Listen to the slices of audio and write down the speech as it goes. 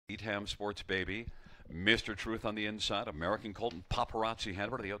Eatham Sports Baby, Mr. Truth on the inside, American Colton, Paparazzi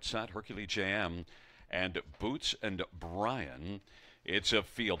Handler to the outside, Hercules JM, and Boots and Brian. It's a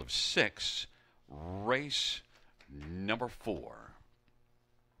field of 6, race number 4.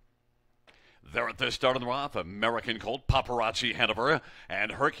 There at the start of the off, American Colt, Paparazzi Hanover,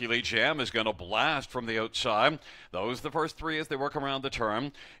 and Hercules Jam is going to blast from the outside. Those the first 3 as they work around the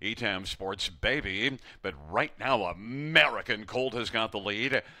turn. Eatham Sports Baby, but right now American Colt has got the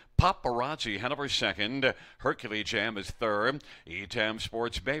lead. Paparazzi Hanover second, Hercules Jam is third, Eatham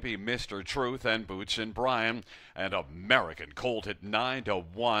Sports Baby, Mr. Truth, and Boots and Brian, and American Colt at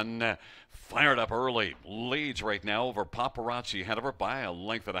 9-1. Fired up early, leads right now over Paparazzi Hanover by a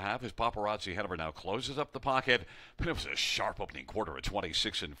length and a half as Paparazzi Hanover now closes up the pocket, but it was a sharp opening quarter at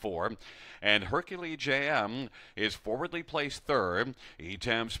 26-4. And Hercules JM is forwardly placed third,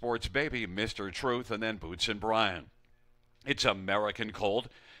 Eatham Sports Baby, Mr. Truth, and then Boots and Brian. It's American Colt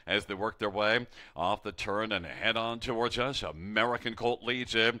as they work their way off the turn and head on towards us. American Colt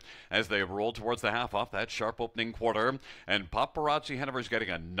leads it as they roll towards the half off that sharp opening quarter. And Paparazzi Hanover's getting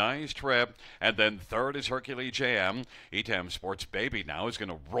a nice trip. And then third is Hercules JM. Eatham Sports Baby now is going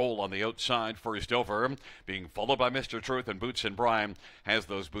to roll on the outside first over, being followed by Mr. Truth, and Boots and Brian has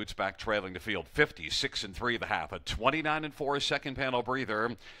those boots back trailing the field. 56-3 the half, a 29-4 second panel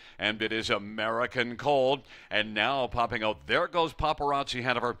breather. And it is American Colt. And now popping out, there goes Paparazzi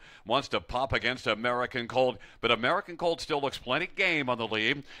Hanover. Wants to pop against American Colt, but American Colt still looks plenty game on the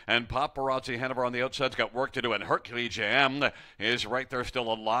lead, and Paparazzi Hanover on the outside's got work to do, and Hercules Jam is right there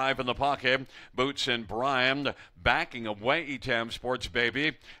still alive in the pocket. Boots and Brian backing away Eatham Sports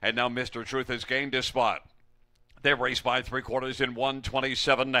Baby, and now Mr. Truth has gained his spot. They race by 3/4 in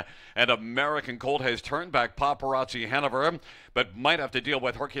 1:27, and American Colt has turned back Paparazzi Hanover, but might have to deal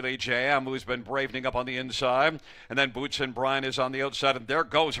with Hercules JM, who's been bravening up on the inside. And then Boots and Brian is on the outside, and there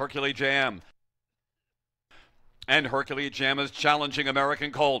goes Hercules JM. And Hercules JM is challenging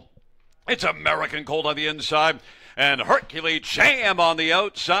American Colt. It's American Colt on the inside, and Hercules Jam on the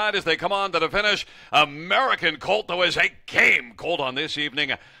outside as they come on to the finish. American Colt, though, is a game Colt on this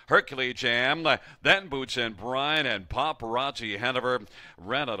evening. Hercules Jam, then Boots and Brian, and Paparazzi Hanover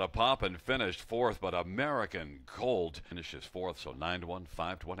ran out of pop and finished fourth, but American Colt finishes fourth, so 9-1,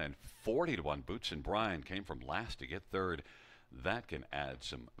 5-1, and 40-1. Boots and Brian came from last to get third. That can add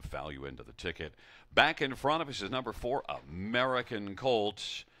some value into the ticket. Back in front of us is number 4, American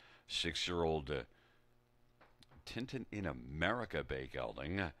Colt. 6-year-old Tintin in America Bay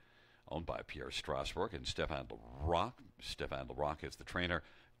gelding, owned by Pierre Strasbourg and Stefan Lerock. Stefan Lerock is the trainer.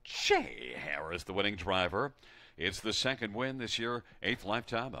 Jay Harris, the winning driver. It's the second win this year, 8th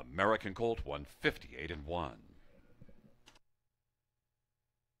lifetime. American Colt won 58-1.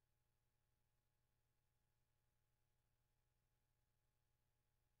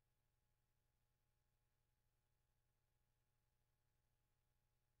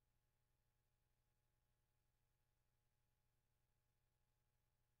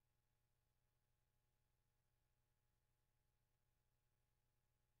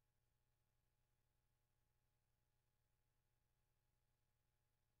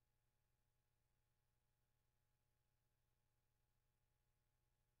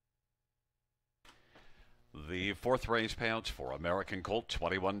 The fourth race payouts for American Colt,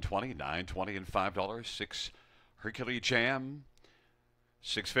 $21.20, $9.20, and $5. 6 Hercules Jam,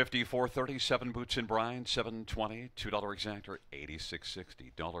 $6.50, $4.30, 7 Boots and Brian, $7.20, $2 exactor,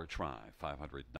 $86.60. Try, $500.